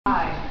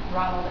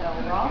Ronald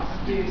L. Ross,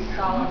 do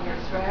solemnly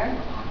swear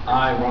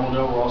I, Ronald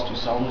L. Ross, do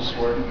solemnly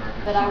swear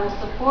that I will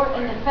support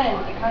and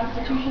defend the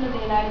Constitution of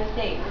the United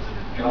States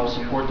that I will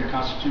support the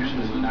Constitution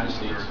of the United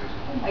States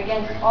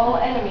against all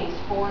enemies,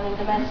 foreign and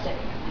domestic,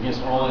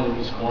 against all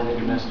enemies, foreign and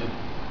domestic,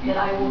 that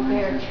I will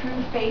bear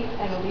true faith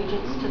and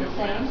allegiance to the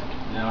same,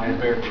 and that I will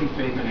bear true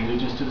faith and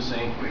allegiance to the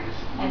same,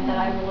 and that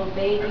I will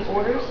obey the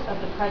orders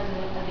of the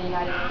President of the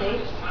United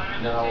States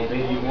and that I will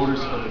obey the orders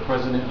of the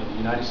President of the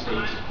United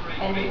States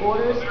and the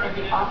orders of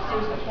the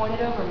officers appointed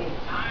over me,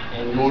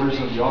 and the orders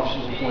of the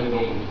officers appointed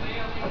over me,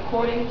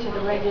 according to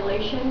the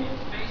regulation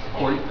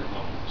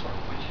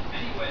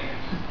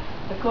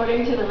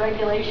according to the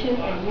regulation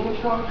and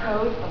uniform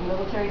code of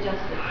military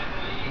justice.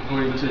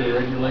 according to the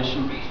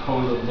regulation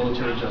code of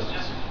military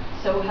justice.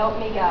 So help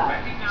me God.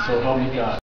 So help me God.